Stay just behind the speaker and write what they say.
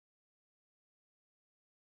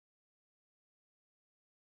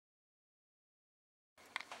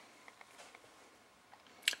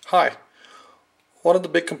Hi. One of the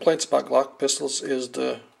big complaints about Glock pistols is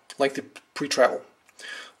the lengthy pre-travel.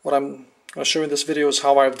 What I'm going to show you in this video is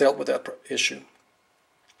how I've dealt with that issue.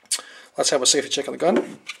 Let's have a safety check on the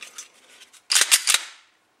gun.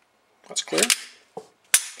 That's clear.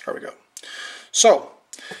 There we go. So,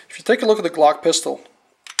 if you take a look at the Glock pistol,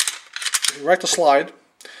 you right the slide,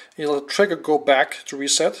 and you let the trigger go back to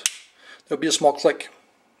reset, there'll be a small click.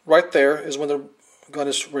 Right there is when the gun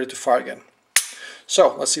is ready to fire again.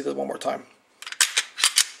 So, let's see that one more time.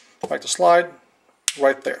 Right the slide,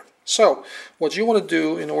 right there. So, what you want to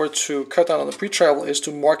do in order to cut down on the pre-travel is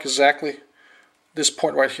to mark exactly this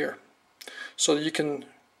point right here, so that you can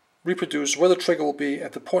reproduce where the trigger will be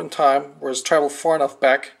at the point in time where it's traveled far enough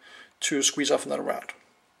back to squeeze off another round.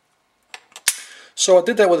 So I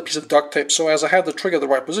did that with a piece of duct tape. So as I had the trigger in the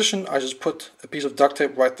right position, I just put a piece of duct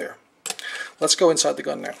tape right there. Let's go inside the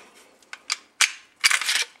gun now.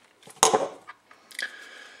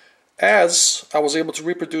 As I was able to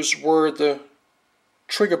reproduce where the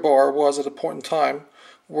trigger bar was at a point in time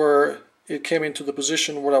where it came into the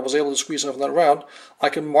position where I was able to squeeze off another round, I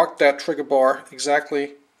can mark that trigger bar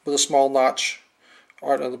exactly with a small notch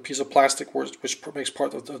on a piece of plastic which makes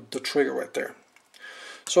part of the trigger right there.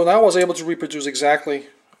 So now I was able to reproduce exactly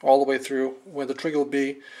all the way through when the trigger would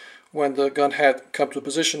be when the gun had come to a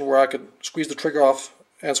position where I could squeeze the trigger off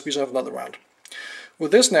and squeeze off another round.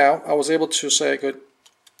 With this now, I was able to say, good,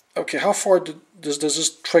 okay, how far does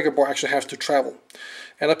this trigger bar actually have to travel?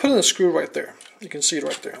 And I put in a screw right there. You can see it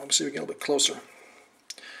right there. Let me see if we can get a little bit closer.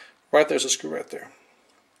 Right there's a screw right there.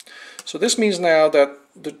 So this means now that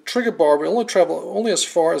the trigger bar will only travel only as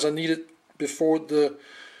far as I need it before the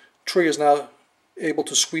trigger is now able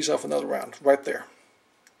to squeeze off another round, right there.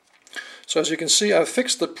 So as you can see, I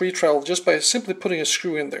fixed the pre-travel just by simply putting a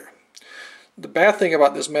screw in there. The bad thing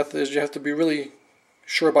about this method is you have to be really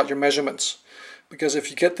sure about your measurements, because if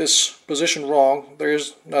you get this position wrong, there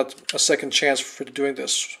is not a second chance for doing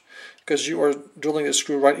this, because you are drilling the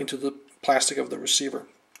screw right into the plastic of the receiver.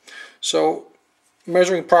 So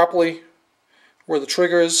measuring properly where the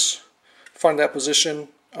trigger is, find that position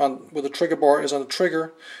on where the trigger bar is on the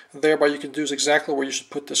trigger, and thereby you can deduce exactly where you should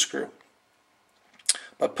put this screw.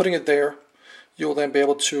 By putting it there, you'll then be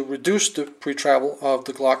able to reduce the pre-travel of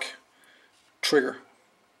the Glock trigger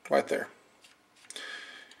right there.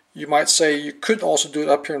 You might say you could also do it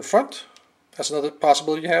up here in front. That's another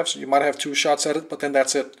possibility you have. So you might have two shots at it, but then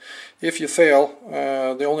that's it. If you fail,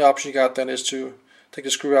 the only option you got then is to take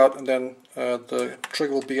the screw out, and then the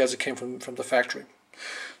trigger will be as it came from the factory.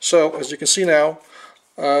 So as you can see now,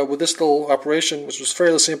 with this little operation, which was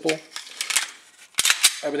fairly simple,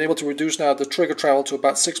 I've been able to reduce now the trigger travel to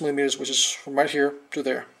about 6 millimeters, which is from right here to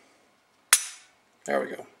there. There we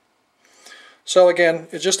go. So again,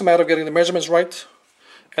 it's just a matter of getting the measurements right,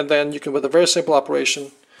 and then you can, with a very simple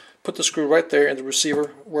operation, put the screw right there in the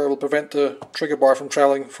receiver where it will prevent the trigger bar from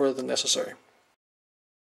traveling further than necessary.